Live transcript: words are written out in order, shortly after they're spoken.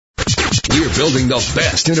We're building the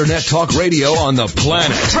best internet talk radio on the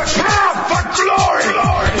planet. Prepare for glory!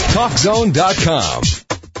 TalkZone.com.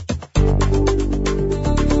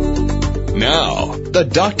 Now, the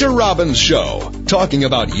Dr. Robbins Show, talking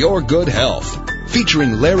about your good health.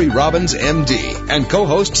 Featuring Larry Robbins, MD, and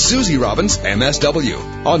co-host Susie Robbins,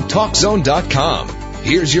 MSW, on TalkZone.com.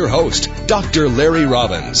 Here's your host, Dr. Larry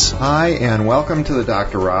Robbins. Hi, and welcome to the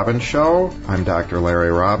Dr. Robbins Show. I'm Dr.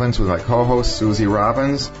 Larry Robbins with my co-host Susie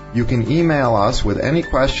Robbins. You can email us with any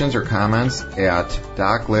questions or comments at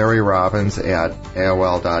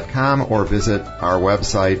doclarryrobbins@AOL.com or visit our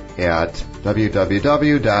website at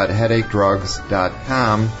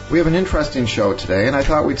www.headacheDrugs.com. We have an interesting show today, and I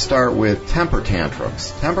thought we'd start with temper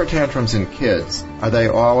tantrums. Temper tantrums in kids. Are they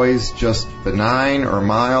always just benign or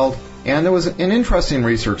mild? And there was an interesting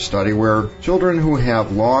research study where children who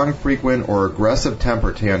have long, frequent, or aggressive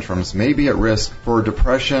temper tantrums may be at risk for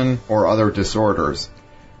depression or other disorders.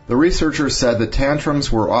 The researchers said that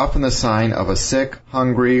tantrums were often the sign of a sick,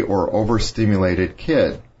 hungry, or overstimulated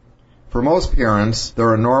kid. For most parents,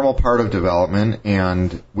 they're a normal part of development,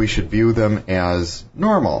 and we should view them as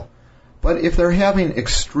normal. But if they're having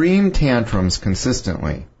extreme tantrums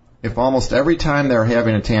consistently, if almost every time they're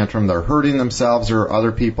having a tantrum they're hurting themselves or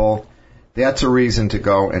other people, that's a reason to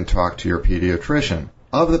go and talk to your pediatrician.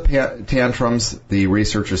 Of the tantrums, the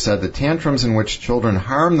researchers said that tantrums in which children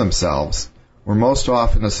harm themselves were most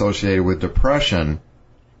often associated with depression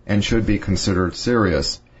and should be considered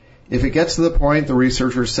serious. If it gets to the point, the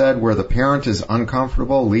researchers said, where the parent is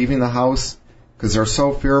uncomfortable leaving the house because they're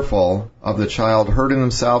so fearful of the child hurting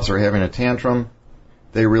themselves or having a tantrum,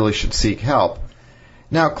 they really should seek help.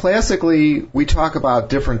 Now, classically, we talk about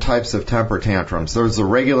different types of temper tantrums. There's the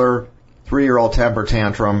regular 3-year-old temper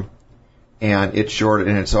tantrum, and it's short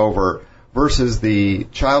and it's over, versus the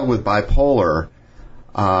child with bipolar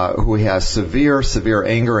who has severe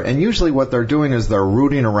anger. And usually what they're doing is they're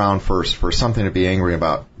rooting around first for something to be angry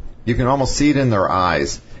about. You can almost see it in their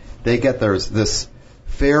eyes. They get this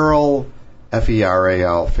feral,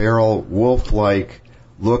 F-E-R-A-L, feral, wolf-like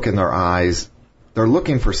look in their eyes. They're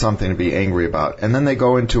looking for something to be angry about. And then they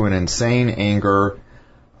go into an insane anger.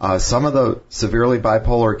 Some of the severely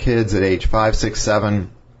bipolar kids at age 5, 6,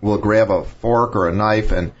 7 will grab a fork or a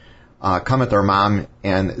knife and come at their mom,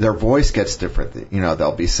 and their voice gets different.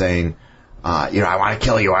 They'll be saying, I want to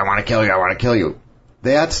kill you, I want to kill you, I want to kill you.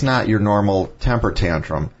 That's not your normal temper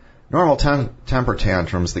tantrum. Normal temper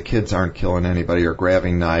tantrums, the kids aren't killing anybody or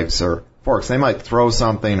grabbing knives or forks. They might throw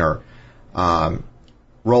something or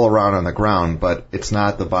roll around on the ground, but it's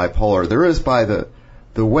not the bipolar. There is, by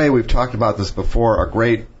the way, we've talked about this before, a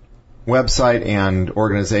great website and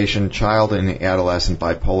organization, Child and Adolescent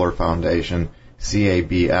Bipolar Foundation,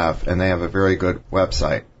 CABF, and they have a very good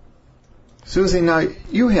website. Susie, now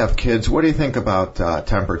you have kids. What do you think about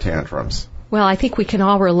temper tantrums? Well, I think we can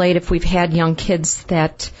all relate if we've had young kids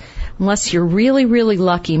that, unless you're really, really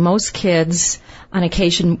lucky, most kids on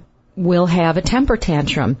occasion will have a temper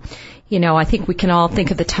tantrum. I think we can all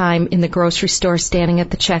think of the time in the grocery store standing at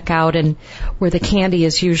the checkout and where the candy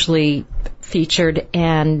is usually featured,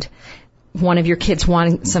 and one of your kids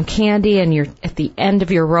wanting some candy and you're at the end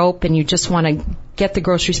of your rope and you just want to get the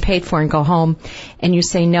groceries paid for and go home, and you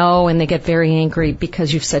say no, and they get very angry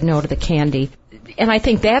because you've said no to the candy. And I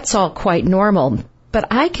think that's all quite normal.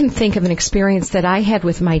 But I can think of an experience that I had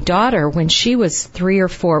with my daughter when she was 3 or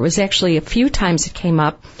 4. It was actually a few times it came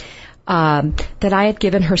up that I had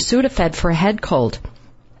given her Sudafed for a head cold.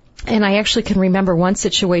 And I actually can remember one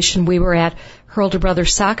situation. We were at her older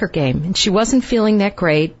brother's soccer game, and she wasn't feeling that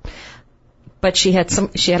great, but she had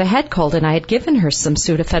a head cold, and I had given her some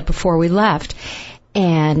Sudafed before we left.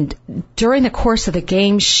 And during the course of the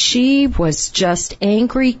game, she was just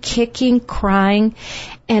angry, kicking, crying,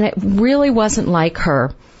 and it really wasn't like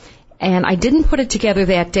her. And I didn't put it together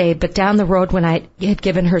that day, but down the road when I had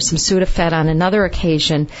given her some Sudafed on another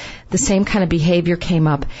occasion, the same kind of behavior came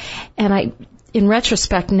up. And in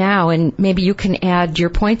retrospect now, and maybe you can add your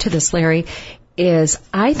point to this, Larry, is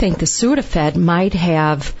I think the Sudafed might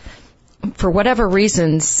have, for whatever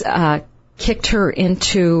reasons, kicked her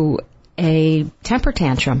into a temper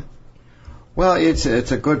tantrum. Well, it's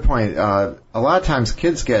a good point. A lot of times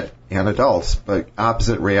kids get, and adults, but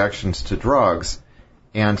opposite reactions to drugs.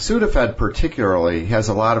 And Sudafed particularly has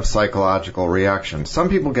a lot of psychological reactions. Some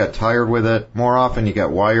people get tired with it. More often you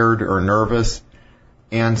get wired or nervous.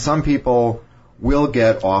 And some people will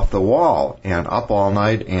get off the wall and up all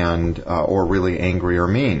night and or really angry or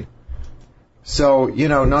mean. So,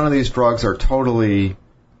 none of these drugs are totally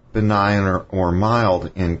benign or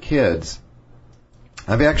mild in kids.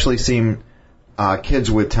 I've actually seen kids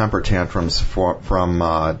with temper tantrums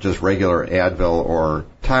from just regular Advil or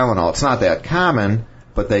Tylenol. It's not that common,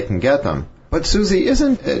 but they can get them. But Susie,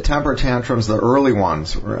 isn't temper tantrums, the early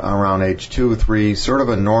ones around age 2, 3, sort of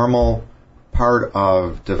a normal part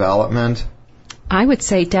of development? I would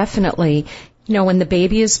say definitely. When the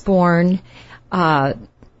baby is born, the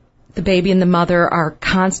baby and the mother are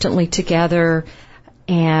constantly together,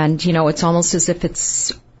 and, it's almost as if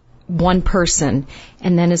it's one person.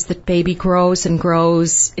 And then as the baby grows and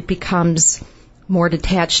grows, it becomes more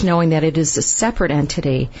detached, knowing that it is a separate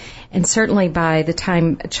entity. And certainly by the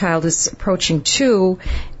time a child is approaching 2,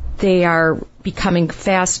 they are becoming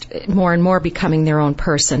more and more becoming their own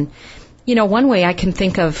person. One way I can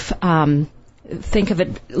think of a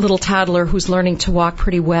little toddler who's learning to walk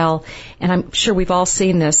pretty well, and I'm sure we've all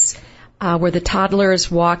seen this, where the toddler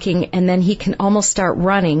is walking and then he can almost start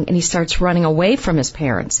running, and he starts running away from his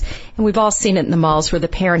parents. And we've all seen it in the malls where the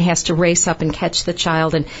parent has to race up and catch the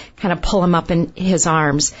child and kind of pull him up in his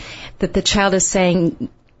arms. That the child is saying,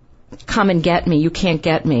 "Come and get me, you can't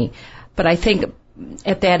get me." But I think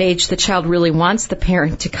at that age the child really wants the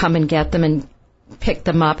parent to come and get them and pick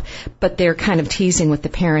them up, but they're kind of teasing with the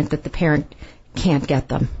parent that the parent can't get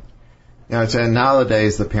them. Yeah, and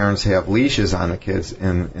nowadays the parents have leashes on the kids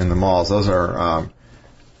in the malls. Those are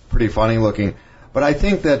pretty funny looking. But I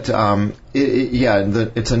think that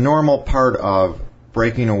it's a normal part of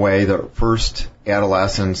breaking away the first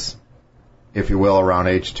adolescence, if you will, around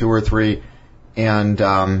age 2 or 3. And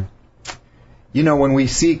when we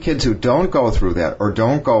see kids who don't go through that or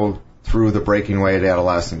don't go through the breaking away at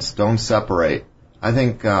adolescence, don't separate, I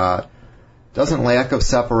think doesn't lack of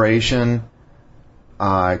separation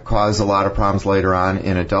cause a lot of problems later on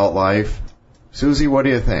in adult life? Susie, what do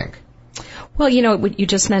you think? Well, what you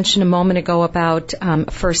just mentioned a moment ago about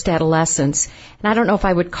first adolescence, and I don't know if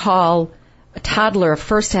I would call a toddler a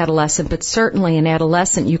first adolescent, but certainly an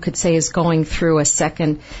adolescent you could say is going through a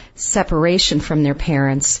second separation from their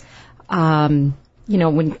parents.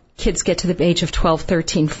 When kids get to the age of 12,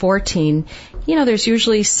 13, 14, there's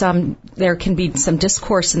usually there can be some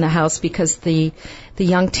discourse in the house because the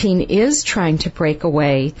young teen is trying to break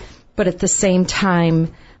away, but at the same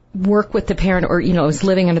time work with the parent, or, is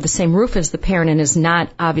living under the same roof as the parent and is not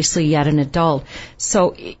obviously yet an adult.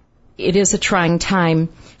 So it is a trying time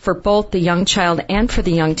for both the young child and for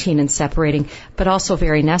the young teen in separating, but also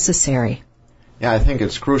very necessary. Yeah, I think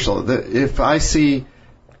it's crucial. If I see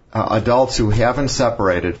adults who haven't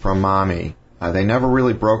separated from mommy, they never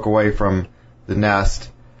really broke away from the nest,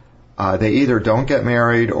 they either don't get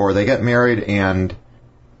married or they get married and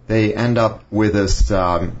they end up with this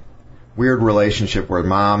weird relationship where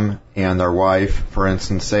mom and their wife, for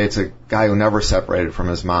instance, say it's a guy who never separated from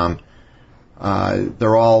his mom,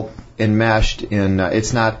 they're all enmeshed in,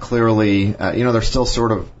 it's not clearly, they're still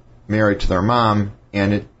sort of married to their mom,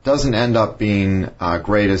 and it doesn't end up being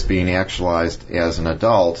great as being actualized as an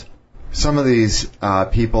adult. Some of these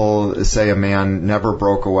people say a man never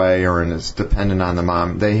broke away or is dependent on the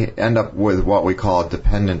mom. They end up with what we call a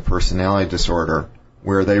dependent personality disorder,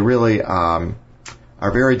 where they really are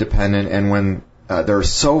very dependent, and when they're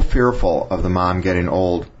so fearful of the mom getting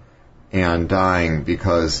old and dying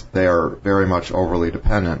because they are very much overly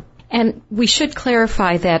dependent. And we should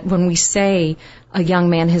clarify that when we say a young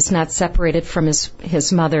man has not separated from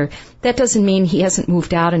his mother, that doesn't mean he hasn't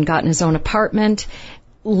moved out and gotten his own apartment,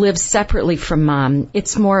 lives separately from mom.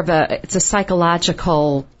 It's more of it's a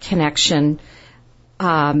psychological connection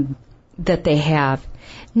that they have.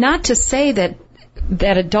 Not to say that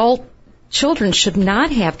adult children should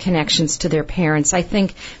not have connections to their parents. I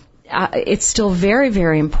think it's still very,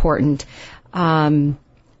 very important.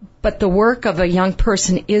 But the work of a young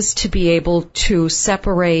person is to be able to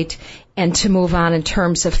separate and to move on in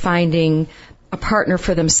terms of finding a partner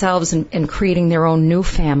for themselves and creating their own new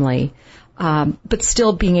family, but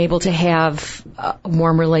still being able to have a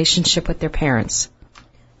warm relationship with their parents.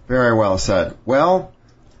 Very well said. Well,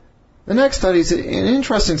 the next study is an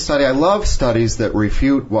interesting study. I love studies that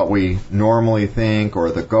refute what we normally think,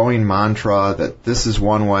 or the going mantra that this is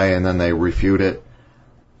one way and then they refute it.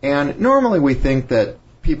 And normally we think that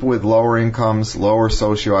people with lower incomes, lower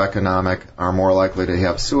socioeconomic, are more likely to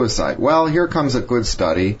have suicide. Well, here comes a good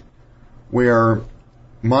study where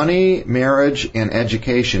money, marriage, and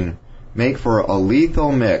education make for a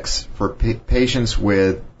lethal mix for patients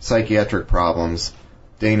with psychiatric problems.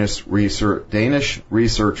 Danish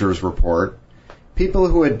researchers report people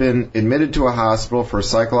who had been admitted to a hospital for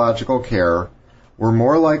psychological care were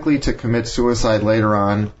more likely to commit suicide later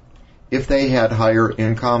on if they had higher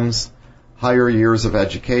incomes, higher years of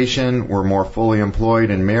education, were more fully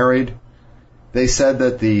employed and married. They said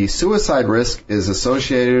that the suicide risk is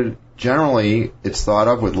associated generally it's thought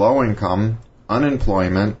of with low income,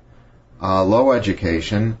 unemployment, low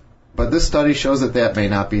education, but this study shows that that may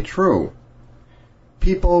not be true.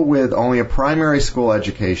 People with only a primary school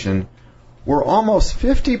education were almost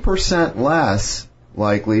 50% less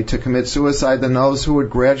likely to commit suicide than those who had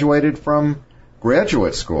graduated from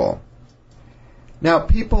graduate school. Now,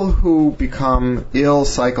 people who become ill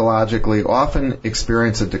psychologically often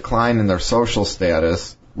experience a decline in their social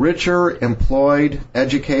status. Richer, employed,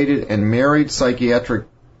 educated, and married psychiatric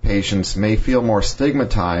patients may feel more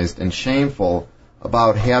stigmatized and shameful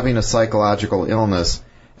about having a psychological illness.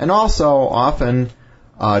 And also, often,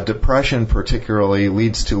 depression particularly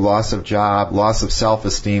leads to loss of job, loss of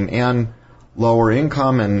self-esteem, and lower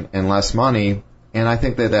income and less money. And I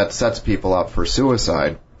think that sets people up for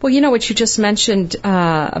suicide. Well, you know what you just mentioned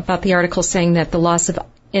about the article saying that the loss of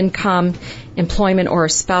income, employment, or a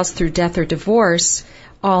spouse through death or divorce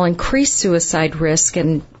all increase suicide risk,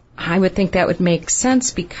 and I would think that would make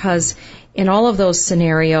sense because in all of those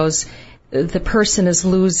scenarios, the person is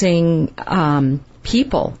losing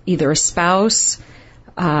people, either a spouse,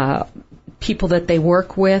 people that they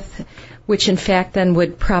work with, which in fact then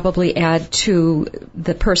would probably add to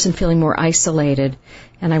the person feeling more isolated.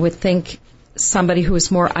 And I would think somebody who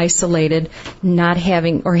is more isolated, not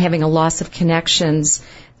having or having a loss of connections,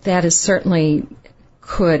 that is certainly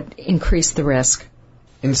could increase the risk.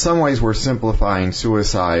 In some ways, we're simplifying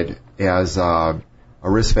suicide as a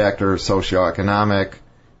risk factor, socioeconomic,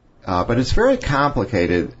 but it's very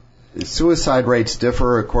complicated. Suicide rates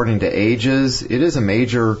differ according to ages. It is a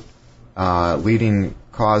major leading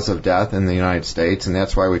cause of death in the United States, and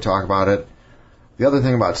that's why we talk about it. The other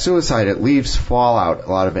thing about suicide, it leaves fallout,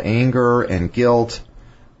 a lot of anger and guilt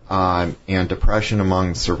and depression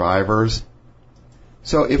among survivors.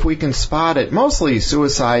 So if we can spot it, mostly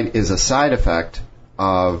suicide is a side effect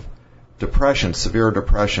of depression, severe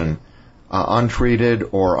depression, untreated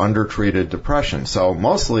or undertreated depression. So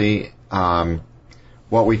mostly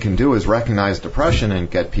what we can do is recognize depression and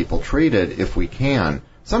get people treated if we can.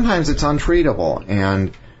 Sometimes it's untreatable,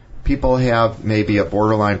 and people have maybe a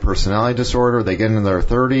borderline personality disorder. They get into their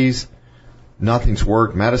 30s, nothing's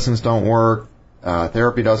worked, medicines don't work,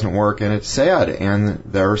 therapy doesn't work, and it's sad, and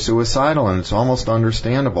they're suicidal, and it's almost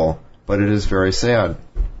understandable, but it is very sad.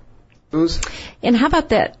 And how about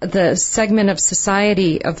the segment of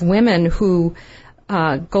society of women who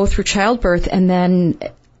go through childbirth and then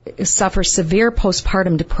suffer severe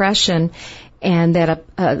postpartum depression, and that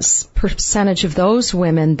a percentage of those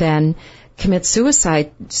women then commit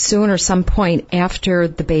suicide soon or some point after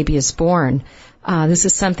the baby is born. This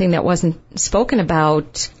is something that wasn't spoken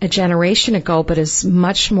about a generation ago, but is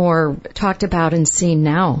much more talked about and seen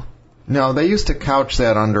now. No, they used to couch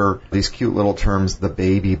that under these cute little terms, the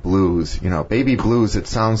baby blues. You know, baby blues, it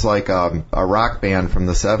sounds like a rock band from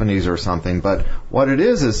the 70s or something, but what it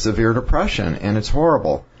is severe depression, and it's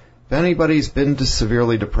horrible. If anybody's been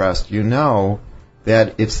severely depressed, you know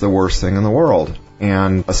that it's the worst thing in the world.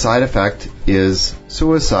 And a side effect is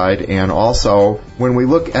suicide. And also, when we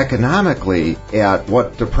look economically at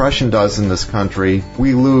what depression does in this country,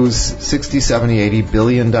 we lose $60, $70, $80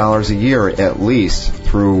 billion a year at least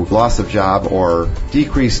through loss of job or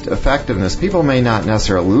decreased effectiveness. People may not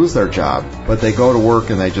necessarily lose their job, but they go to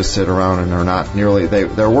work and they just sit around and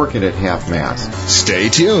they're working at half-mast. Stay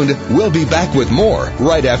tuned. We'll be back with more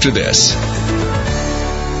right after this.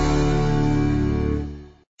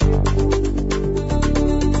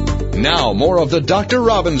 Now, more of the Dr.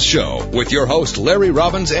 Robbins Show with your host, Larry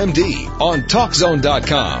Robbins, MD, on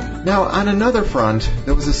TalkZone.com. Now, on another front,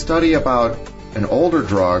 there was a study about an older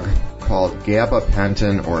drug called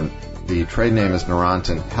gabapentin, or the trade name is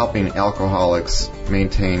Neurontin, helping alcoholics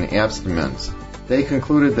maintain abstinence. They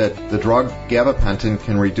concluded that the drug gabapentin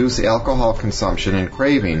can reduce alcohol consumption and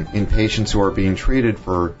craving in patients who are being treated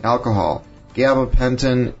for alcohol.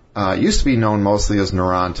 Gabapentin used to be known mostly as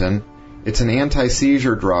Neurontin. It's an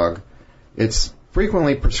anti-seizure drug. It's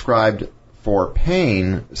frequently prescribed for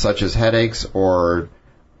pain, such as headaches or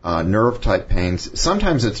nerve-type pains.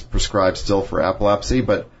 Sometimes it's prescribed still for epilepsy,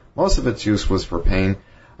 but most of its use was for pain.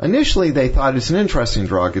 Initially, they thought it's an interesting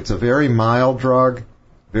drug. It's a very mild drug,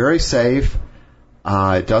 very safe.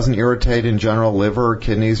 It doesn't irritate in general liver or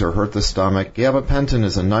kidneys or hurt the stomach. Gabapentin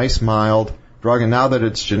is a nice, mild drug, and now that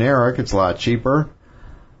it's generic, it's a lot cheaper.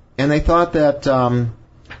 And they thought that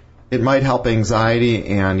it might help anxiety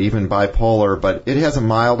and even bipolar, but it has a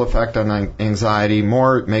mild effect on anxiety.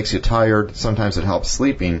 More, it makes you tired. Sometimes it helps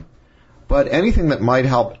sleeping. But anything that might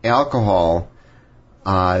help alcohol,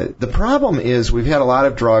 the problem is we've had a lot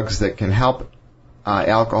of drugs that can help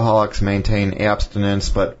alcoholics maintain abstinence,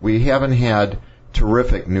 but we haven't had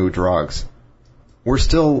terrific new drugs. we're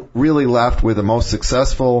still really left with the most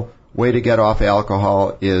successful way to get off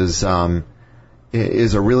alcohol is a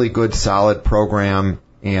really good, solid program,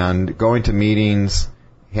 and going to meetings,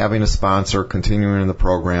 having a sponsor, continuing in the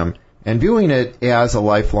program, and viewing it as a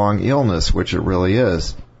lifelong illness, which it really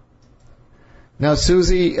is. Now,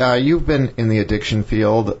 Susie, you've been in the addiction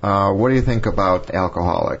field. What do you think about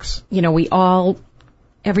alcoholics? You know,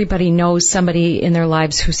 everybody knows somebody in their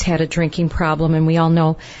lives who's had a drinking problem, and we all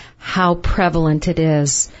know how prevalent it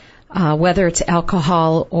is, whether it's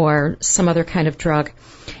alcohol or some other kind of drug.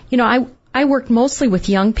 You know, I work mostly with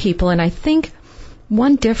young people, and I think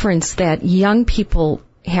one difference that young people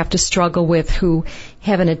have to struggle with who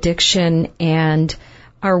have an addiction and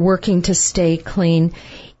are working to stay clean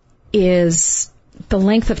is the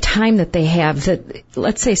length of time that they have. That,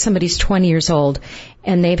 let's say somebody's 20 years old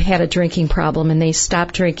and they've had a drinking problem and they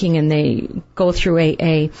stop drinking and they go through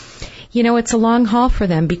AA. You know, it's a long haul for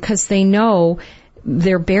them because they know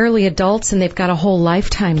they're barely adults and they've got a whole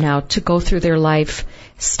lifetime now to go through their life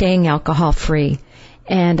staying alcohol free.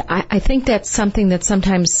 And I think that's something that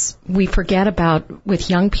sometimes we forget about with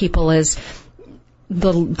young people is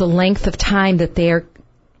the length of time that they're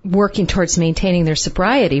working towards maintaining their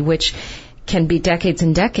sobriety, which can be decades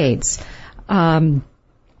and decades.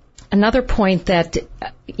 Another point that,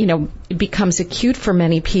 you know, becomes acute for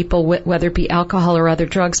many people, whether it be alcohol or other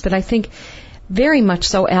drugs, but I think very much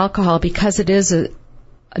so alcohol, because it is a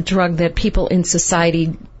drug that people in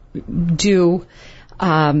society do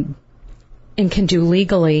and can do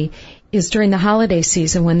legally, is during the holiday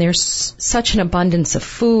season when there's such an abundance of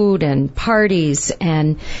food and parties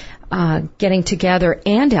and getting together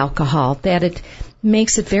and alcohol that it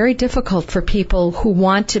makes it very difficult for people who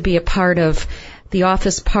want to be a part of the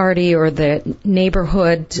office party or the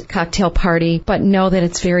neighborhood cocktail party, but know that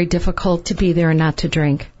it's very difficult to be there and not to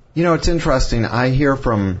drink. You know, it's interesting. I hear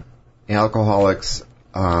from alcoholics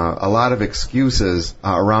a lot of excuses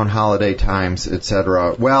around holiday times,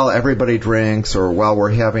 etc. Well, everybody drinks, or well,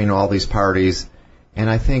 we're having all these parties, and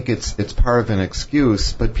I think it's part of an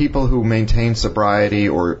excuse. But people who maintain sobriety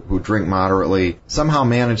or who drink moderately somehow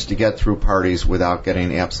manage to get through parties without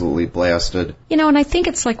getting absolutely blasted. You know, and I think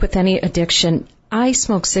it's like with any addiction. I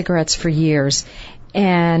smoked cigarettes for years,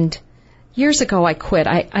 and years ago I quit.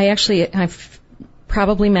 I've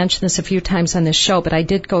probably mentioned this a few times on this show, but I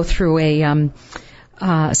did go through a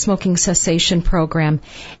smoking cessation program.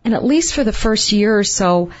 And at least for the first year or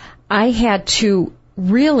so, I had to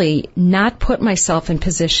really not put myself in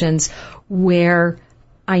positions where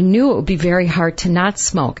I knew it would be very hard to not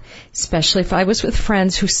smoke, especially if I was with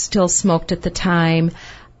friends who still smoked at the time,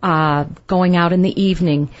 going out in the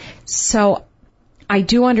evening. So I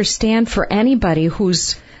do understand for anybody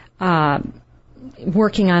who's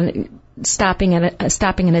working on stopping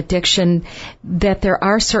an addiction that there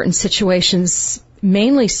are certain situations,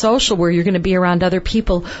 mainly social, where you're going to be around other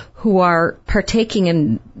people who are partaking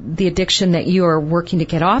in the addiction that you are working to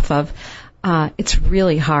get off of. It's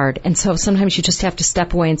really hard. And so sometimes you just have to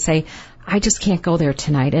step away and say, I just can't go there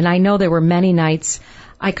tonight. And I know there were many nights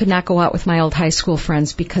I could not go out with my old high school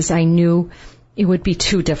friends because I knew it would be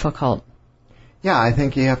too difficult. Yeah, I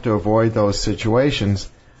think you have to avoid those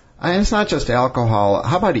situations. And it's not just alcohol.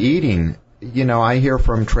 How about eating? You know, I hear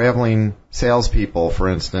from traveling salespeople, for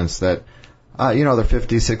instance, that they're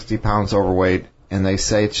 50, 60 pounds overweight, and they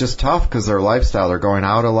say it's just tough because their lifestyle. They're going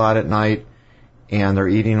out a lot at night, and they're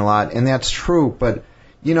eating a lot, and that's true. But,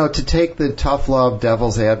 you know, to take the tough love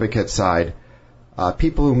devil's advocate side,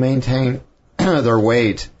 people who maintain their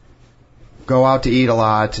weight go out to eat a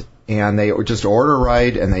lot, and they just order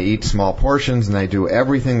right, and they eat small portions, and they do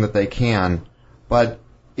everything that they can. But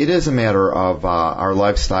it is a matter of our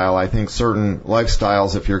lifestyle. I think certain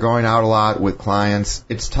lifestyles, if you're going out a lot with clients,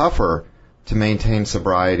 it's tougher to maintain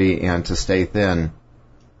sobriety and to stay thin.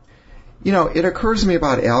 You know, it occurs to me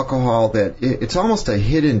about alcohol that it's almost a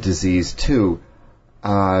hidden disease, too.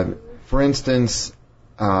 For instance,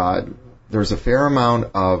 there's a fair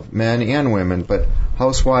amount of men and women, but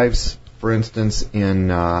housewives, for instance,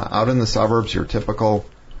 out in the suburbs, your typical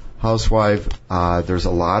housewife, there's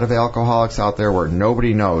a lot of alcoholics out there where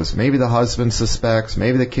nobody knows. Maybe the husband suspects,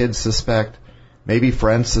 maybe the kids suspect, maybe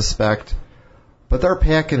friends suspect, but they're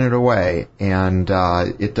packing it away, and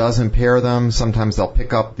it does impair them. Sometimes they'll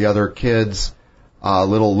pick up the other kids a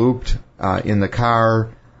little looped in the car.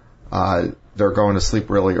 They're going to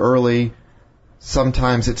sleep really early.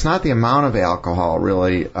 Sometimes it's not the amount of alcohol,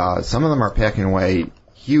 really. Some of them are packing away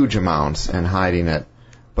huge amounts and hiding it.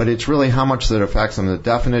 But it's really how much that affects them.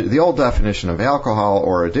 The old definition of alcohol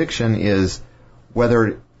or addiction is whether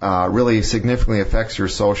it really significantly affects your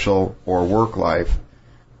social or work life.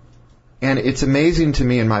 And it's amazing to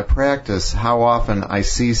me in my practice how often I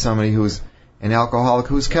see somebody who's an alcoholic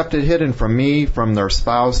who's kept it hidden from me, from their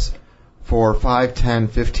spouse, for 5, 10,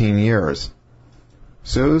 15 years.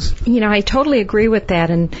 Suze? I totally agree with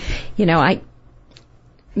that. And,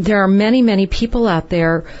 there are many, many people out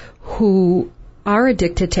there who are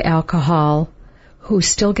addicted to alcohol who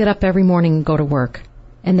still get up every morning and go to work.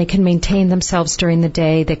 And they can maintain themselves during the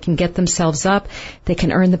day. They can get themselves up. They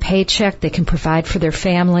can earn the paycheck. They can provide for their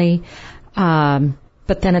family.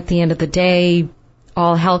 But then at the end of the day,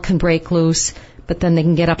 all hell can break loose. But then they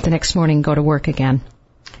can get up the next morning and go to work again.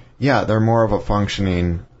 Yeah, they're more of a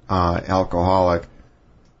functioning alcoholic.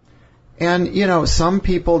 And, some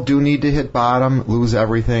people do need to hit bottom, lose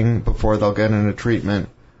everything before they'll get into treatment.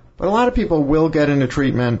 But a lot of people will get into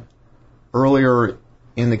treatment earlier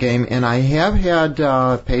in the game. And I have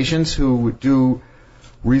had patients who do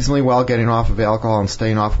reasonably well getting off of alcohol and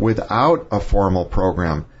staying off without a formal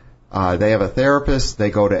program. They have a therapist,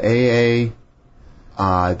 they go to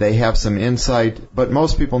AA, they have some insight, but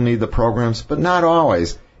most people need the programs, but not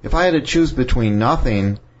always. If I had to choose between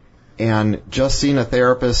nothing and just seeing a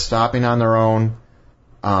therapist, stopping on their own,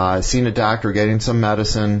 seeing a doctor, getting some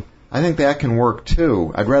medicine, I think that can work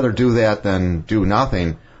too. I'd rather do that than do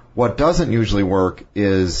nothing. What doesn't usually work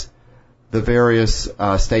is the various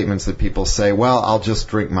statements that people say, well, I'll just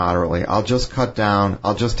drink moderately, I'll just cut down,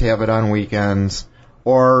 I'll just have it on weekends,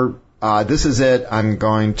 or this is it, I'm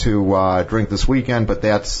going to drink this weekend, but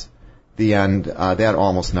that's the end. That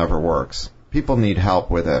almost never works. People need help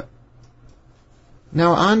with it.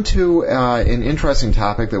 Now on to an interesting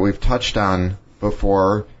topic that we've touched on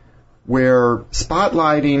before, where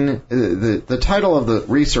spotlighting, the title of the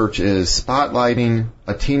research is Spotlighting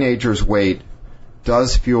a Teenager's Weight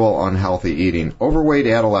Does Fuel Unhealthy Eating. Overweight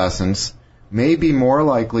adolescents may be more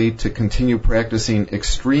likely to continue practicing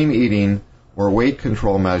extreme eating or weight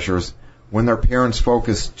control measures when their parents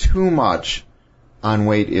focus too much on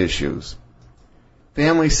weight issues.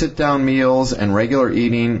 Family sit-down meals and regular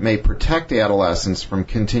eating may protect adolescents from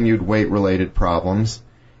continued weight-related problems,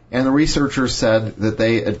 and the researchers said that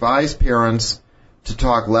they advise parents to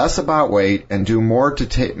talk less about weight and do more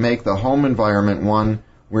to make the home environment one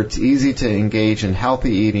where it's easy to engage in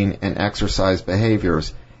healthy eating and exercise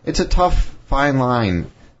behaviors. It's a tough, fine line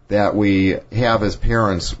that we have as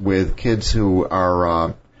parents with kids who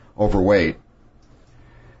are overweight.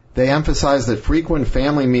 They emphasize that frequent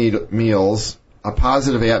family meals, a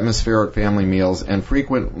positive atmosphere at family meals, and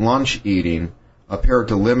frequent lunch eating appear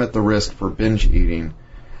to limit the risk for binge eating.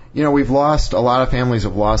 A lot of families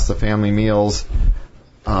have lost the family meals.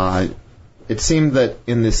 It seemed that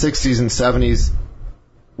in the 60s and 70s,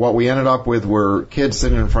 what we ended up with were kids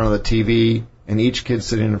sitting in front of the TV, and each kid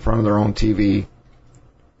sitting in front of their own TV.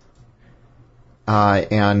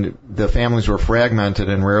 And the families were fragmented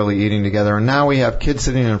and rarely eating together. And now we have kids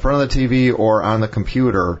sitting in front of the TV or on the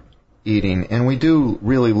computer eating, and we do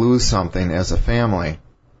really lose something as a family.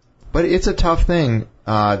 But it's a tough thing,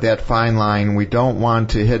 that fine line. We don't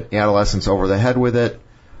want to hit adolescents over the head with it,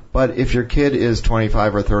 but if your kid is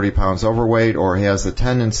 25 or 30 pounds overweight or has the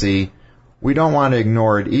tendency, we don't want to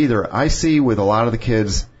ignore it either. I see with a lot of the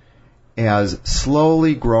kids as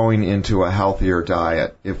slowly growing into a healthier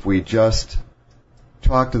diet if we just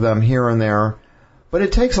talk to them here and there. But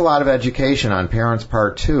it takes a lot of education on parents'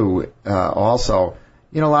 part too, also.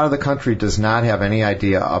 A lot of the country does not have any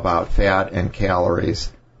idea about fat and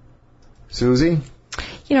calories. Susie?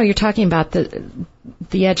 You're talking about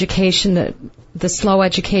the education, the slow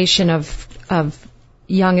education of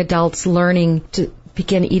young adults learning to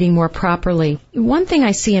begin eating more properly. One thing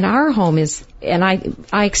I see in our home is, and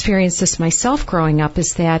I experienced this myself growing up,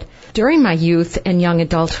 is that during my youth and young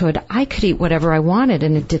adulthood, I could eat whatever I wanted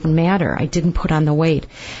and it didn't matter. I didn't put on the weight.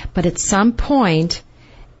 But at some point,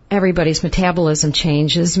 everybody's metabolism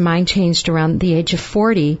changes. Mine changed around the age of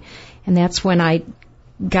 40, and that's when I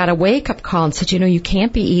got a wake-up call and said, you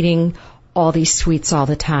can't be eating all these sweets all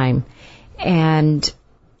the time. And,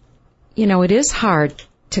 it is hard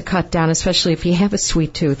to cut down, especially if you have a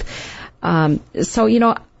sweet tooth.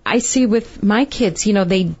 So, I see with my kids,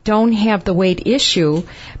 they don't have the weight issue,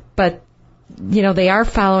 but, they are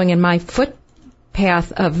following in my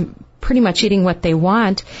footpath of pretty much eating what they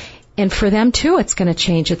want. And for them, too, it's going to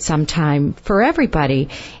change at some time for everybody.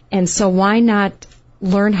 And so why not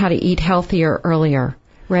learn how to eat healthier earlier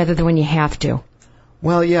rather than when you have to?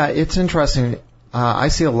 Well, yeah, it's interesting. I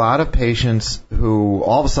see a lot of patients who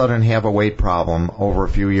all of a sudden have a weight problem over a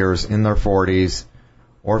few years in their 40s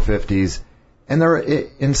or 50s, and they're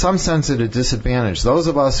in some sense at a disadvantage. Those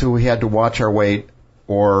of us who had to watch our weight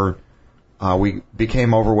or we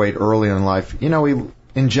became overweight early in life,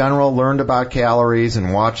 in general, learned about calories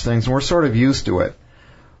and watched things, and we're sort of used to it.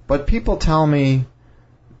 But people tell me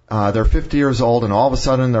they're 50 years old and all of a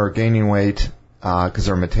sudden they're gaining weight because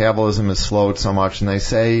their metabolism has slowed so much, and they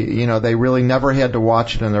say, they really never had to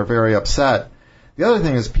watch it and they're very upset. The other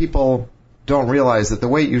thing is people don't realize that the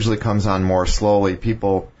weight usually comes on more slowly.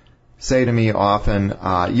 People say to me often,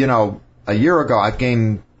 a year ago I've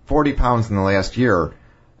gained 40 pounds in the last year.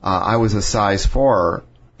 I was a size 4,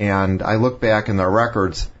 and I look back in their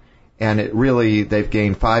records, and they've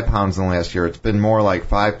gained 5 pounds in the last year. It's been more like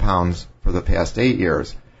 5 pounds for the past 8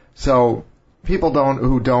 years. So people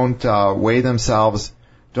who don't weigh themselves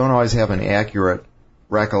don't always have an accurate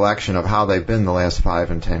recollection of how they've been the last 5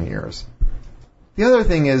 and 10 years. The other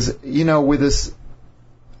thing is, with this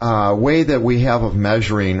way that we have of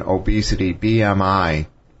measuring obesity, BMI,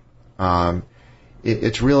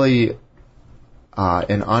 it's really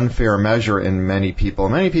an unfair measure in many people.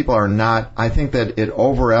 Many people are not. I think that it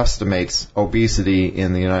overestimates obesity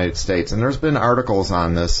in the United States, and there's been articles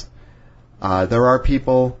on this. There are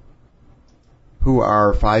people who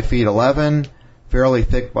are 5'11", fairly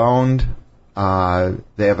thick-boned.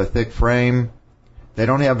 They have a thick frame. They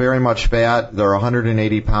don't have very much fat. They're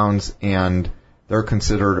 180 pounds, and they're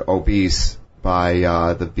considered obese by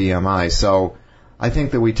the BMI. So I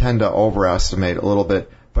think that we tend to overestimate a little bit.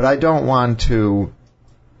 But I don't want to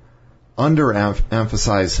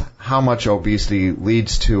underemphasize how much obesity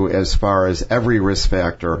leads to as far as every risk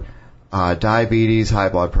factor, diabetes, high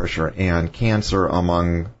blood pressure, and cancer,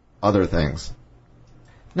 among other things.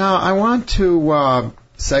 Now, I want to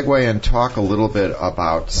segue and talk a little bit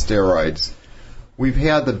about steroids. We've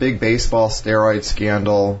had the big baseball steroid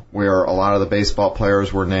scandal where a lot of the baseball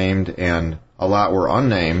players were named and a lot were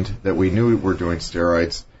unnamed that we knew were doing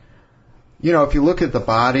steroids. If you look at the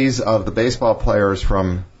bodies of the baseball players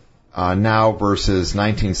from now versus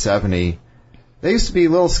 1970, they used to be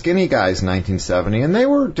little skinny guys in 1970, and they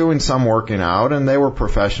were doing some working out, and they were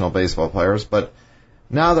professional baseball players, but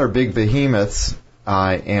now they're big behemoths,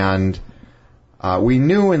 and we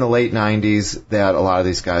knew in the late 90s that a lot of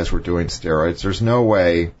these guys were doing steroids. There's no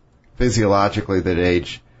way physiologically that at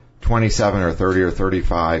age 27 or 30 or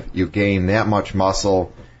 35 you gain that much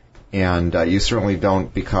muscle, and you certainly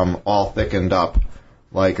don't become all thickened up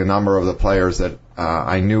like a number of the players that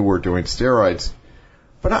I knew were doing steroids.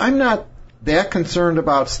 But I'm not that concerned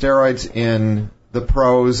about steroids in the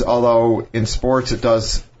pros, although in sports it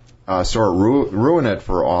does sort of ruin it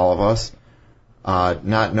for all of us,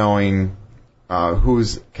 not knowing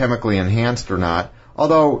who's chemically enhanced or not.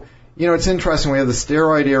 Although, it's interesting, we have the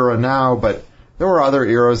steroid era now, but there were other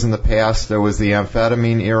eras in the past. There was the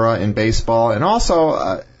amphetamine era in baseball, and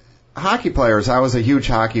also hockey players. I was a huge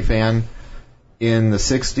hockey fan in the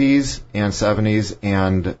 60s and 70s,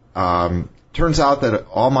 and turns out that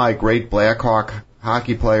all my great Blackhawk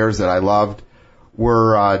hockey players that I loved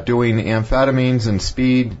were doing amphetamines and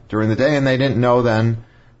speed during the day, and they didn't know then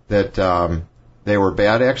that they were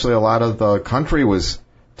bad. Actually, a lot of the country was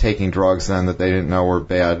taking drugs then that they didn't know were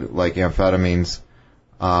bad, like amphetamines.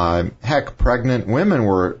 Heck, pregnant women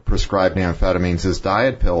were prescribed amphetamines as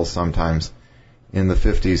diet pills sometimes in the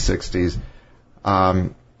 50s,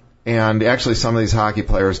 60s. And actually some of these hockey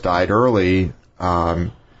players died early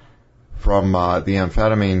from the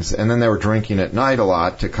amphetamines, and then they were drinking at night a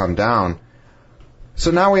lot to come down. So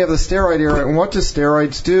now we have the steroid era, and what do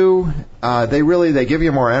steroids do? They give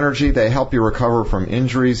you more energy, they help you recover from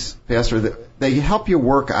injuries faster, they help you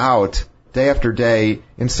work out day after day.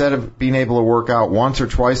 Instead of being able to work out once or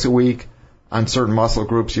twice a week on certain muscle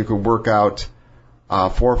groups, you could work out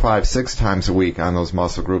 4, 5, 6 times a week on those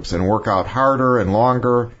muscle groups and work out harder and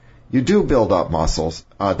longer. You do build up muscles.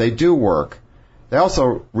 They do work. They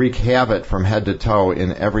also wreak havoc from head to toe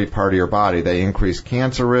in every part of your body. They increase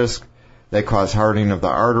cancer risk. They cause hardening of the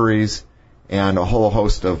arteries and a whole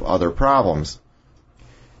host of other problems.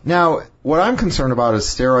 Now, what I'm concerned about is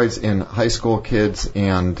steroids in high school kids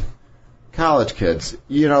and college kids.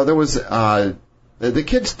 There was the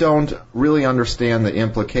kids don't really understand the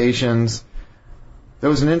implications. There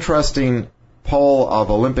was an interesting poll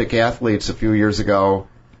of Olympic athletes a few years ago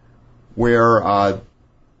where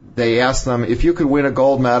they asked them, if you could win a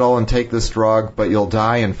gold medal and take this drug, but you'll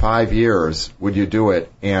die in 5 years, would you do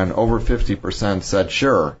it? And over 50% said,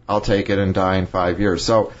 sure, I'll take it and die in 5 years.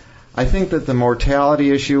 So I think that the mortality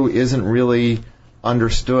issue isn't really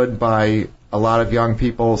understood by a lot of young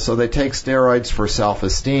people. So they take steroids for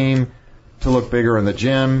self-esteem, to look bigger in the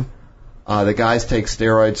gym. The guys take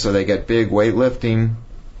steroids so they get big weightlifting,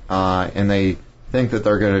 and they think that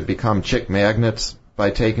they're going to become chick magnets by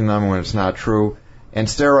taking them when it's not true. And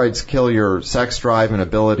steroids kill your sex drive and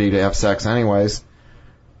ability to have sex anyways.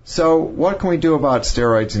 So what can we do about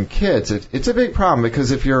steroids in kids? It's a big problem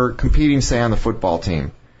because if you're competing, say, on the football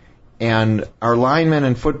team, and our linemen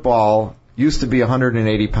in football used to be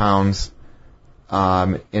 180 pounds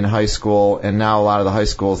in high school, and now a lot of the high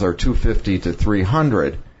schools are 250 to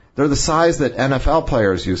 300. They're the size that NFL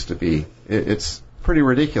players used to be. It's pretty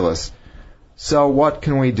ridiculous. So what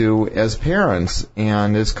can we do as parents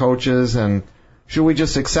and as coaches, and should we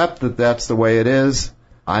just accept that that's the way it is?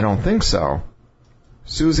 I don't think so.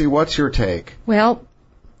 Susie, what's your take? Well,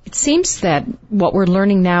 it seems that what we're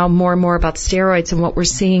learning now more and more about steroids and what we're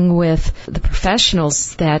seeing with the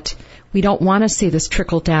professionals, that we don't want to see this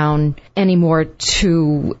trickle down anymore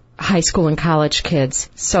to high school and college kids.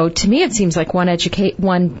 So to me it seems like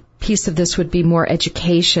one piece of this would be more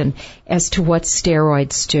education as to what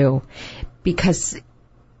steroids do. Because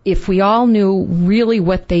if we all knew really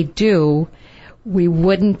what they do, we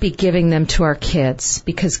wouldn't be giving them to our kids,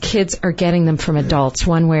 because kids are getting them from adults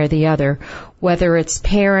one way or the other, whether it's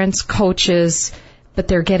parents, coaches, but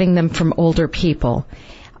they're getting them from older people.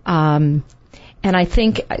 And I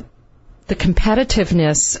think the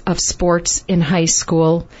competitiveness of sports in high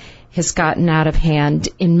school has gotten out of hand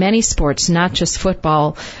in many sports, not just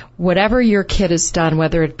football. Whatever your kid has done,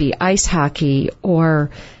 whether it be ice hockey or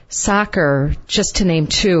soccer, just to name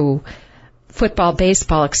two, football,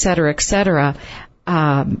 baseball, et cetera,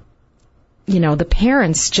 the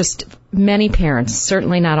parents, many parents,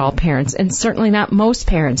 certainly not all parents, and certainly not most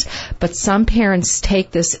parents, but some parents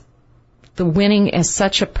take the winning as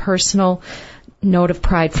such a personal note of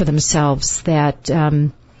pride for themselves that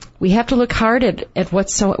we have to look hard at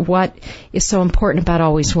what is so important about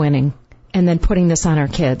always winning, and then putting this on our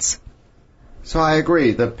kids. So I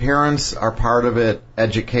agree. The parents are part of it.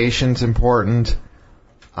 Education's important.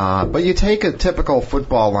 But you take a typical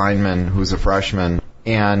football lineman who's a freshman,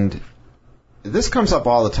 and this comes up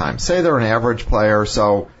all the time. Say they're an average player,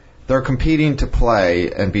 so they're competing to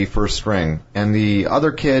play and be first string, and the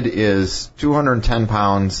other kid is 210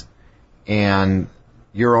 pounds, and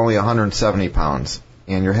you're only 170 pounds,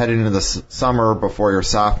 and you're heading into the summer before your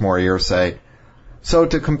sophomore year, say. So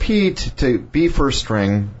to compete, to be first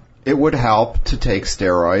string, it would help to take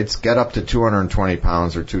steroids, get up to 220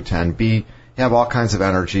 pounds or 210, have all kinds of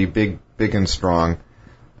energy, big and strong,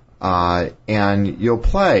 and you'll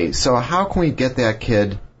play. So how can we get that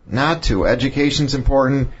kid not to? Education's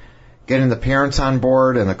important, getting the parents on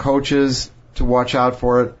board and the coaches to watch out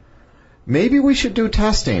for it. Maybe we should do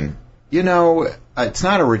testing. It's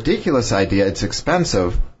not a ridiculous idea. It's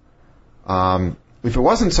expensive. If it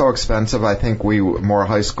wasn't so expensive, I think more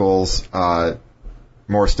high schools,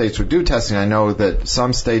 more states would do testing. I know that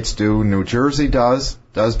some states do. New Jersey does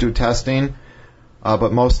do testing,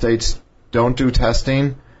 but most states don't do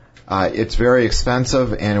testing. It's very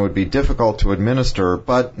expensive, and it would be difficult to administer,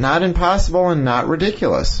 but not impossible and not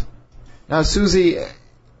ridiculous. Now, Susie,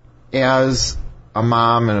 as a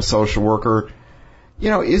mom and a social worker,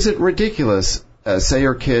 is it ridiculous? Say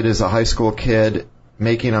your kid is a high school kid,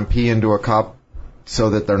 making them pee into a cup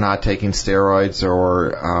so that they're not taking steroids,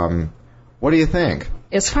 or what do you think?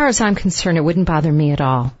 As far as I'm concerned, it wouldn't bother me at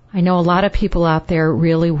all. I know a lot of people out there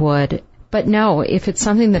really would. But no, if it's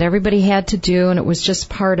something that everybody had to do and it was just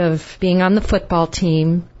part of being on the football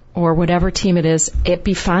team or whatever team it is, it'd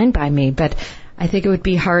be fine by me. But I think it would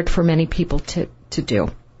be hard for many people to do.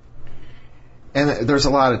 And there's a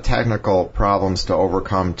lot of technical problems to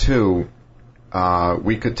overcome, too.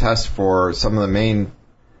 We could test for some of the main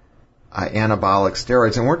anabolic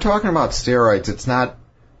steroids. And we're talking about steroids. It's not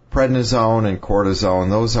prednisone and cortisone.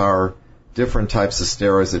 Those are different types of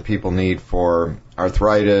steroids that people need for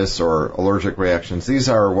arthritis or allergic reactions. These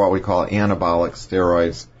are what we call anabolic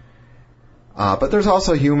steroids. But there's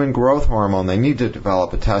also human growth hormone. They need to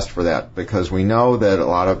develop a test for that, because we know that a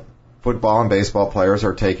lot of football and baseball players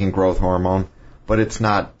are taking growth hormone, but it's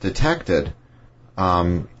not detected.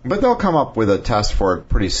 But they'll come up with a test for it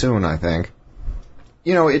pretty soon, I think.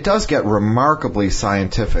 It does get remarkably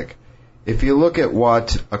scientific. If you look at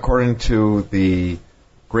what, according to the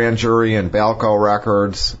grand jury and Balco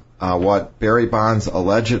records, what Barry Bonds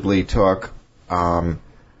allegedly took,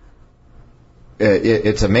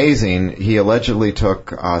 it's amazing. He allegedly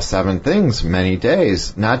took 7 things, many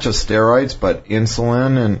days, not just steroids, but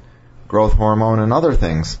insulin and growth hormone and other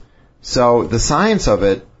things. So the science of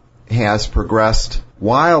it has progressed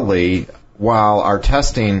wildly while our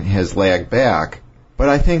testing has lagged back. But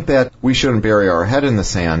I think that we shouldn't bury our head in the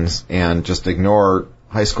sands and just ignore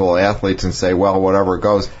high school athletes and say, well, whatever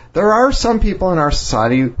goes. There are some people in our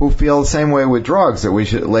society who feel the same way with drugs, that we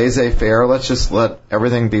should laissez-faire, let's just let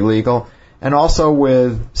everything be legal. And also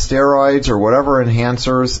with steroids or whatever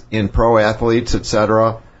enhancers in pro athletes,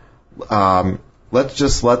 etc. let's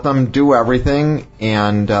just let them do everything,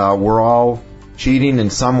 and we're all cheating in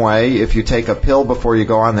some way. If you take a pill before you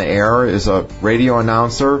go on the air as a radio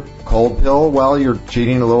announcer, cold pill, well, you're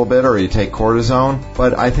cheating a little bit, or you take cortisone.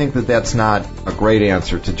 But I think that that's not a great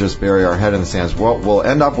answer to just bury our head in the sands. What we'll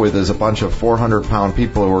end up with is a bunch of 400-pound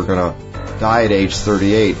people who are going to die at age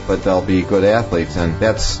 38, but they'll be good athletes, and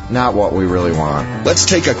that's not what we really want. Let's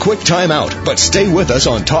take a quick time out, but stay with us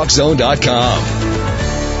on TalkZone.com.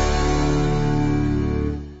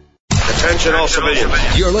 Attention all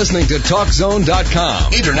civilians. You're listening to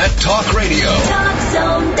TalkZone.com. Internet Talk Radio.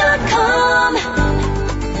 TalkZone.com.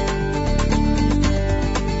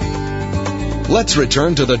 Let's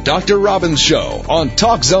return to the Dr. Robbins Show on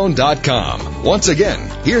TalkZone.com. Once again,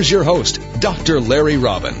 here's your host, Dr. Larry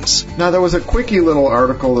Robbins. Now, there was a quickie little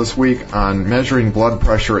article this week on measuring blood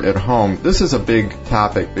pressure at home. This is a big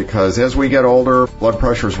topic because as we get older, blood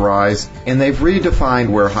pressures rise, and they've redefined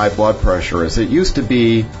where high blood pressure is. It used to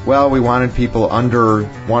be, well, we wanted people under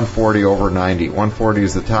 140 over 90. 140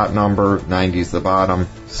 is the top number, 90 is the bottom.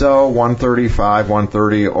 So 135,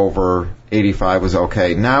 130 over 85 was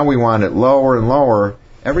okay. Now we want it lower and lower.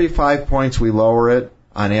 Every 5 points we lower it,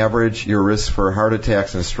 on average, your risk for heart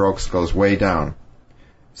attacks and strokes goes way down.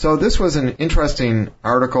 So this was an interesting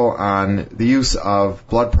article on the use of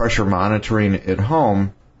blood pressure monitoring at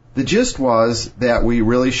home. The gist was that we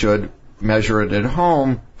really should measure it at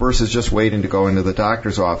home versus just waiting to go into the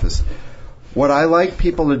doctor's office. What I like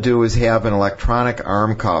people to do is have an electronic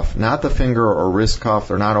arm cuff, not the finger or wrist cuff.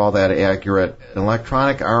 They're not all that accurate. An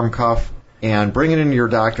electronic arm cuff, and bring it into your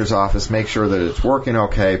doctor's office. Make sure that it's working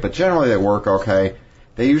okay, but generally they work okay.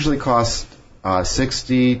 They usually cost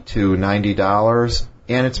 $60 to $90,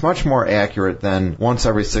 and it's much more accurate than once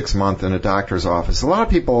every 6 months in a doctor's office. A lot of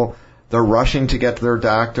people, they're rushing to get to their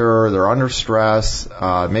doctor, they're under stress,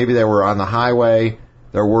 maybe they were on the highway,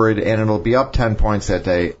 they're worried, and it'll be up 10 points that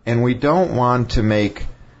day. And we don't want to make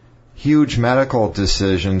huge medical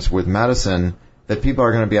decisions with medicine that people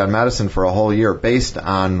are going to be on medicine for a whole year based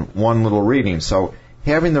on one little reading. So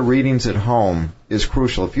having the readings at home is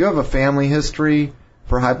crucial. If you have a family history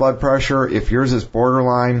for high blood pressure, if yours is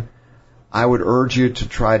borderline, I would urge you to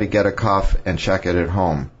try to get a cuff and check it at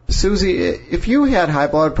home. Susie, if you had high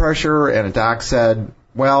blood pressure and a doc said,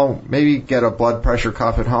 well, maybe get a blood pressure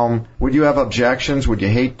cuff at home, would you have objections? Would you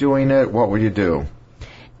hate doing it? What would you do?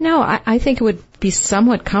 No, I think it would be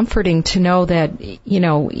somewhat comforting to know that,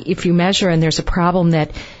 if you measure and there's a problem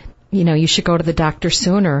that, you should go to the doctor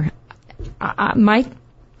sooner. My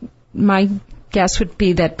guess would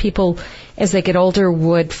be that people, as they get older,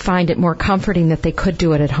 would find it more comforting that they could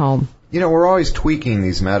do it at home. We're always tweaking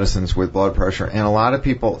these medicines with blood pressure, and a lot of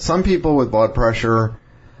people, some people with blood pressure,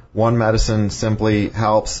 one medicine simply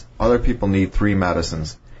helps. Other people need 3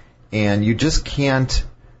 medicines. And you just can't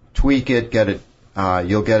tweak it,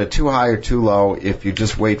 you'll get it too high or too low if you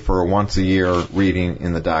just wait for a once a year reading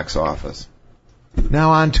in the doc's office.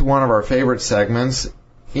 Now on to one of our favorite segments,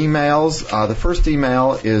 emails. The first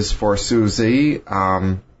email is for Susie.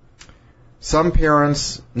 Some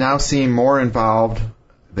parents now seem more involved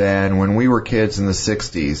than when we were kids in the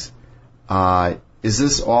 60s. Is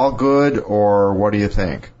this all good, or what do you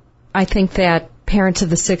think? I think that parents of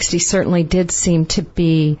the 60s certainly did seem to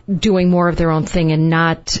be doing more of their own thing and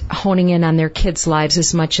not honing in on their kids' lives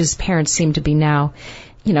as much as parents seem to be now.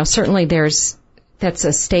 Certainly that's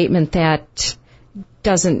a statement that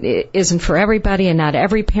isn't for everybody, and not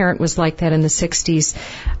every parent was like that in the 60s.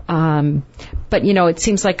 But it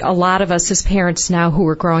seems like a lot of us as parents now who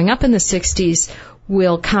were growing up in the 60s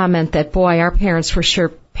will comment that, boy, our parents were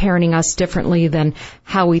sure parenting us differently than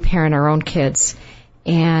how we parent our own kids.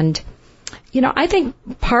 And, I think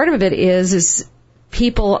part of it is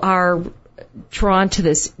people are drawn to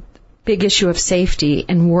this big issue of safety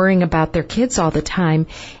and worrying about their kids all the time,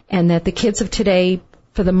 and that the kids of today,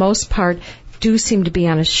 for the most part, do seem to be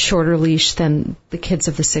on a shorter leash than the kids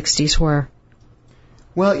of the 60s were.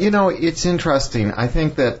 Well, it's interesting. I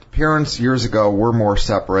think that parents years ago were more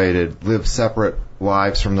separated, lived separate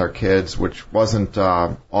lives from their kids, which wasn't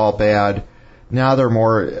all bad. Now they're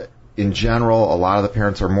more, in general, a lot of the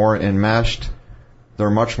parents are more enmeshed. They're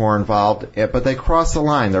much more involved, but they cross the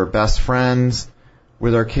line. They're best friends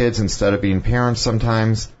with their kids instead of being parents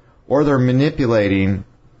sometimes, or they're manipulating.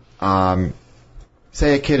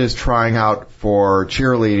 Say a kid is trying out for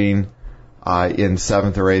cheerleading in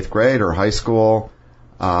 7th or 8th grade or high school.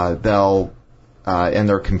 And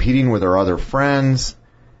they're competing with their other friends.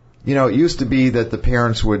 It used to be that the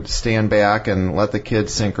parents would stand back and let the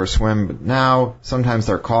kids sink or swim, but now sometimes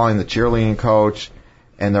they're calling the cheerleading coach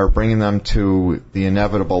and they're bringing them to the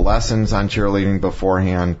inevitable lessons on cheerleading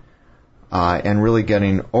beforehand. and really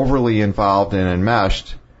getting overly involved and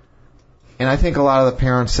enmeshed. And I think a lot of the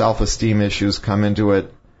parents' self-esteem issues come into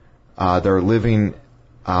it. They're living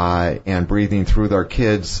and breathing through their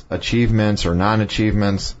kids' achievements or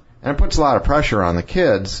non-achievements, and it puts a lot of pressure on the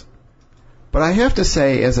kids. But I have to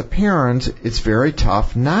say, as a parent, it's very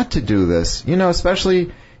tough not to do this. You know,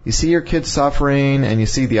 especially you see your kids suffering and you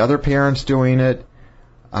see the other parents doing it.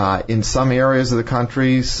 In some areas of the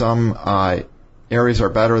country, some areas are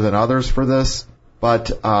better than others for this.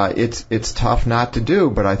 But it's tough not to do,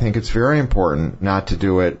 but I think it's very important not to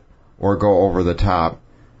do it or go over the top.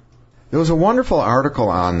 There was a wonderful article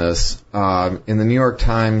on this in the New York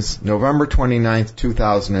Times, November 29th,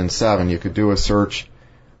 2007. You could do a search.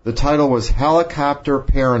 The title was Helicopter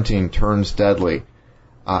Parenting Turns Deadly.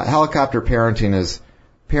 Helicopter parenting is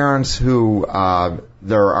parents who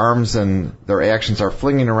their arms and their actions are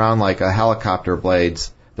flinging around like a helicopter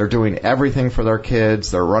blades. They're doing everything for their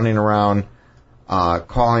kids. They're running around,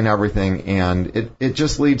 calling everything, and it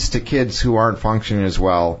just leads to kids who aren't functioning as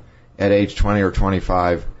well at age 20 or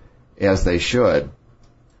 25 as they should.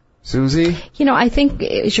 Susie? You know, I think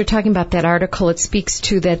as you're talking about that article, it speaks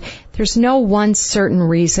to that there's no one certain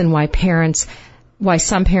reason why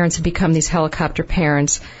some parents have become these helicopter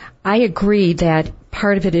parents. I agree that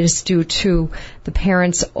part of it is due to the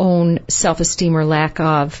parents' own self-esteem or lack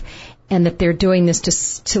of, and that they're doing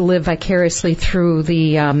this to live vicariously through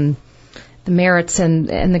the merits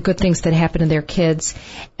and the good things that happen to their kids.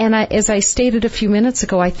 And as I stated a few minutes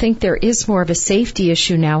ago, I think there is more of a safety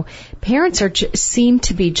issue now. Parents seem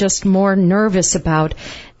to be just more nervous about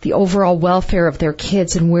the overall welfare of their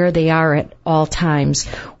kids and where they are at all times,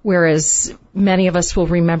 whereas many of us will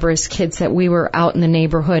remember as kids that we were out in the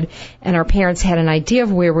neighborhood and our parents had an idea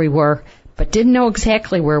of where we were, but didn't know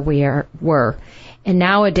exactly where we were. And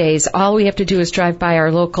nowadays, all we have to do is drive by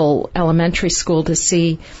our local elementary school to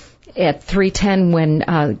see at 3:10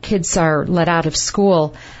 when kids are let out of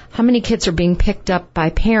school, how many kids are being picked up by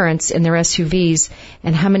parents in their SUVs,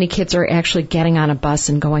 and how many kids are actually getting on a bus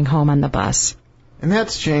and going home on the bus. And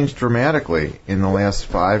that's changed dramatically in the last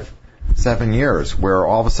 5-7 years, where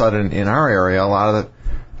all of a sudden in our area, a lot of the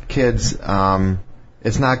kids,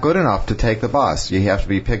 it's not good enough to take the bus. You have to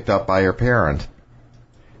be picked up by your parent.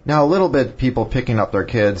 Now, a little bit people picking up their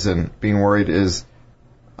kids and being worried is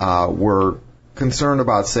we're concerned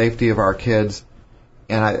about safety of our kids.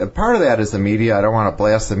 And part of that is the media. I don't want to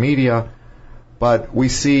blast the media, but we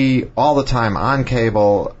see all the time on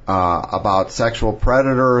cable about sexual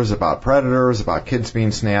predators, about kids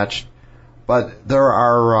being snatched. But there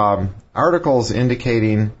are articles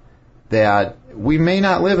indicating that we may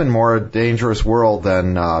not live in a more dangerous world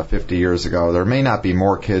than 50 years ago. There may not be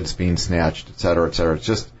more kids being snatched, et cetera, et cetera. It's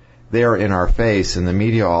just there in our face in the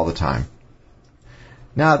media all the time.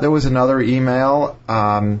 Now, there was another email.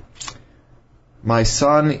 My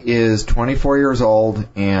son is 24 years old,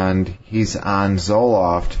 and he's on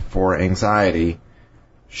Zoloft for anxiety.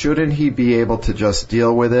 Shouldn't he be able to just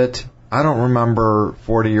deal with it? I don't remember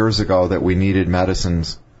 40 years ago that we needed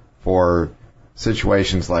medicines for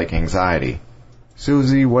situations like anxiety.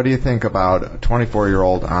 Susie, what do you think about a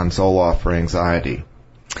 24-year-old on Zoloft for anxiety?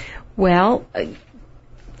 Well,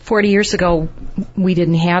 40 years ago, we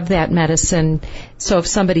didn't have that medicine, so if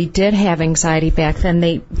somebody did have anxiety back then,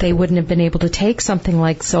 they wouldn't have been able to take something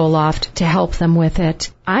like Zoloft to help them with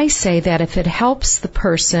it. I say that if it helps the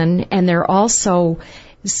person, and they're also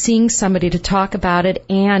seeing somebody to talk about it,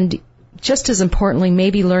 and just as importantly,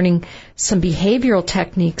 maybe learning some behavioral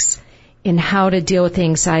techniques in how to deal with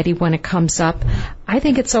anxiety when it comes up, I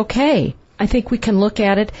think it's okay. I think we can look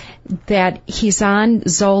at it that he's on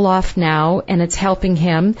Zoloft now and it's helping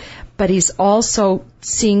him, but he's also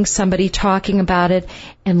seeing somebody talking about it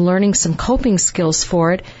and learning some coping skills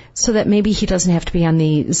for it so that maybe he doesn't have to be on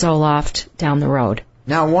the Zoloft down the road.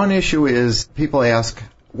 Now, one issue is people ask,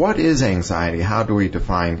 what is anxiety? How do we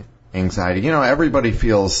define anxiety? You know, everybody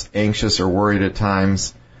feels anxious or worried at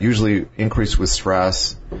times, usually increased with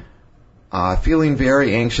stress. Feeling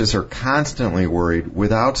very anxious or constantly worried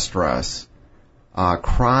without stress,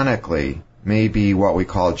 chronically, may be what we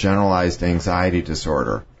call generalized anxiety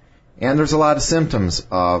disorder. And there's a lot of symptoms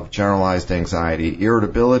of generalized anxiety: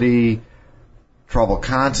 irritability, trouble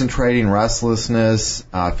concentrating, restlessness,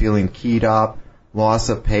 feeling keyed up, loss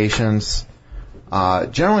of patience.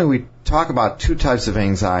 Generally, we talk about two types of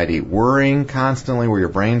anxiety: worrying constantly, where your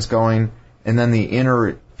brain's going, and then the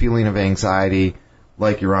inner feeling of anxiety,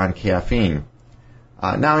 like you're on caffeine.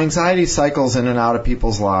 Now, anxiety cycles in and out of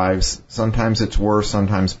people's lives. Sometimes it's worse,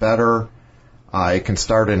 sometimes better. It can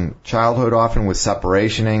start in childhood, often with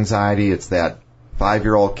separation anxiety. It's that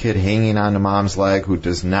 5-year-old kid hanging onto mom's leg who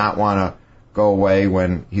does not want to go away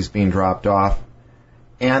when he's being dropped off.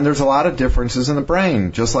 And there's a lot of differences in the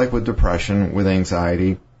brain, just like with depression, with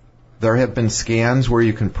anxiety. There have been scans where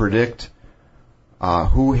you can predict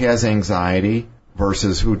who has anxiety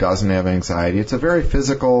versus who doesn't have anxiety. It's a very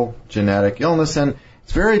physical, genetic illness, and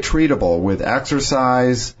it's very treatable with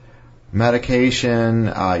exercise,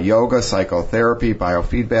 medication, yoga, psychotherapy,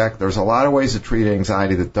 biofeedback. There's a lot of ways to treat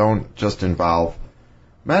anxiety that don't just involve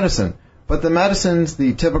medicine. But the medicines,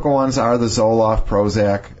 the typical ones are the Zoloft,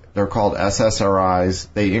 Prozac. They're called SSRIs.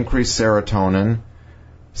 They increase serotonin.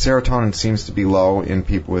 Serotonin seems to be low in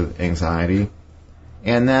people with anxiety.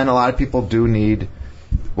 And then a lot of people do need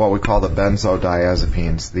what we call the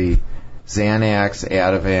benzodiazepines, the Xanax,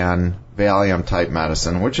 Ativan, Valium type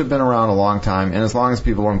medicine, which have been around a long time. And as long as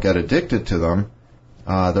people don't get addicted to them,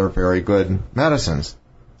 they're very good medicines.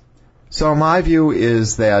 So my view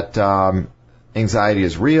is that anxiety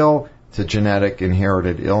is real. It's a genetic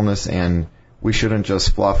inherited illness, and we shouldn't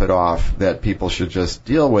just fluff it off that people should just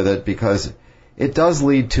deal with it, because it does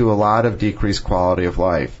lead to a lot of decreased quality of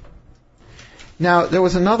life. Now, there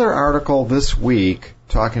was another article this week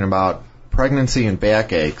talking about pregnancy and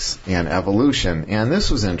backaches and evolution, and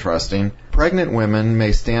this was interesting. Pregnant women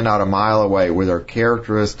may stand out a mile away with their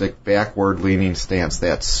characteristic backward-leaning stance,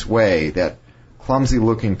 that sway, that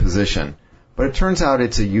clumsy-looking position. But it turns out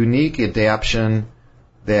it's a unique adaptation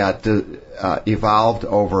that evolved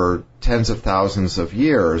over tens of thousands of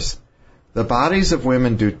years. The bodies of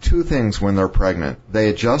women do two things when they're pregnant. They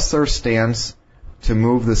adjust their stance to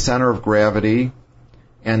move the center of gravity,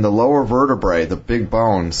 and the lower vertebrae, the big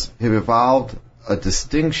bones, have evolved a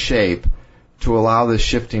distinct shape to allow this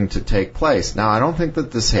shifting to take place. Now, I don't think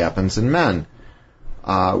that this happens in men.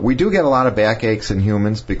 We do get a lot of backaches in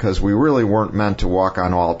humans because we really weren't meant to walk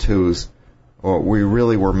on all twos, or we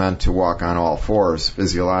really were meant to walk on all fours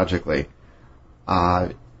physiologically.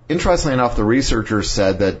 Interestingly enough, the researchers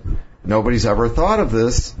said that nobody's ever thought of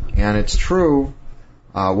this, and it's true.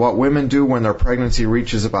 What women do when their pregnancy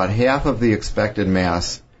reaches about half of the expected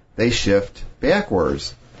mass, they shift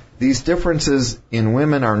backwards. These differences in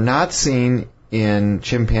women are not seen in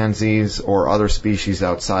chimpanzees or other species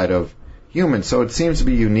outside of humans, so it seems to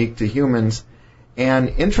be unique to humans. And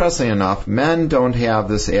interestingly enough, men don't have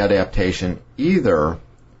this adaptation either,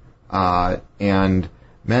 and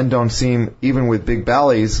men don't seem, even with big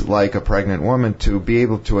bellies like a pregnant woman, to be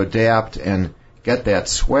able to adapt and get that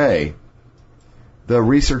sway. The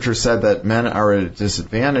researcher said that men are at a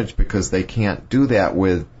disadvantage because they can't do that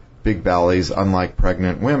with big bellies, unlike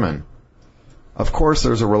pregnant women. Of course,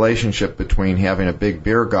 there's a relationship between having a big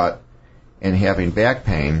beer gut and having back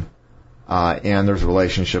pain, and there's a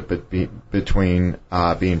relationship between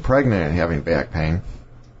being pregnant and having back pain.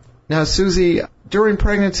 Now, Susie, during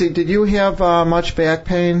pregnancy, did you have much back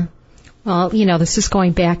pain? Well, this is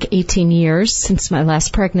going back 18 years since my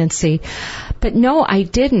last pregnancy. But no, I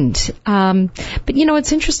didn't. But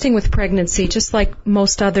it's interesting with pregnancy, just like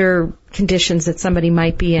most other conditions that somebody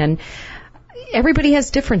might be in, everybody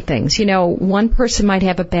has different things. One person might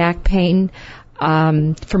have a back pain.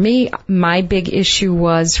 For me, my big issue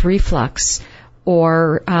was reflux,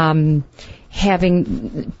 or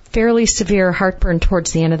having fairly severe heartburn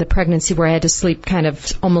towards the end of the pregnancy where I had to sleep kind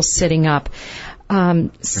of almost sitting up.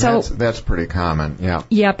 So that's pretty common, yeah.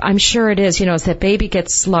 Yep, I'm sure it is. As that baby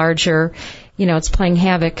gets larger, it's playing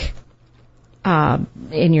havoc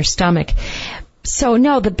in your stomach. So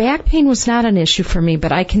no, the back pain was not an issue for me,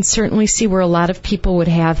 but I can certainly see where a lot of people would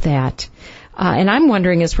have that. And I'm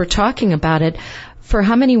wondering, as we're talking about it, for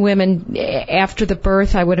how many women after the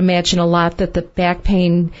birth, I would imagine a lot that the back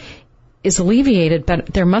pain is alleviated,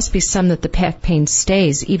 but there must be some that the back pain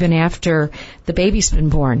stays even after the baby's been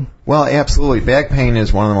born. Well, absolutely. Back pain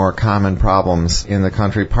is one of the more common problems in the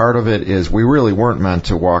country. Part of it is we really weren't meant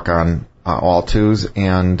to walk on all twos,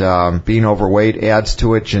 and being overweight adds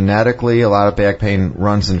to it genetically. A lot of back pain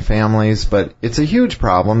runs in families, but it's a huge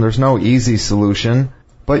problem. There's no easy solution.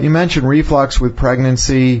 But you mentioned reflux with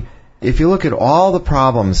pregnancy. If you look at all the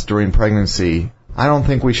problems during pregnancy, I don't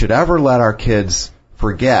think we should ever let our kids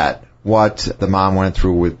forget what the mom went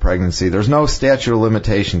through with pregnancy. There's no statute of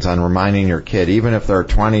limitations on reminding your kid, even if they're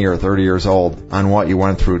 20 or 30 years old, on what you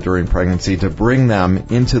went through during pregnancy to bring them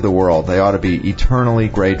into the world. They ought to be eternally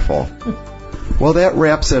grateful. Well, that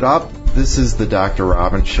wraps it up. This is the Dr.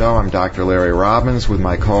 Robbins Show. I'm Dr. Larry Robbins with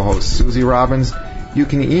my co-host Susie Robbins. You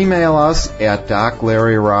can email us at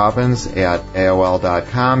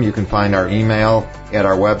doclarryrobbins@aol.com. You can find our email at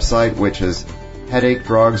our website, which is headache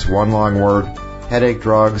drugs, one long word,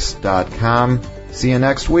 headachedrugs.com. See you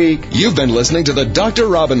next week. You've been listening to the Dr.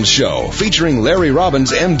 Robbins Show, featuring Larry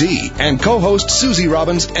Robbins, MD, and co-host Susie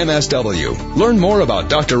Robbins, MSW. Learn more about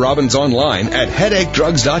Dr. Robbins online at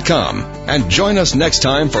headachedrugs.com. And join us next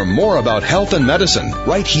time for more about health and medicine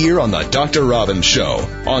right here on the Dr. Robbins Show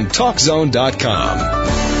on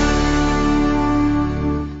TalkZone.com.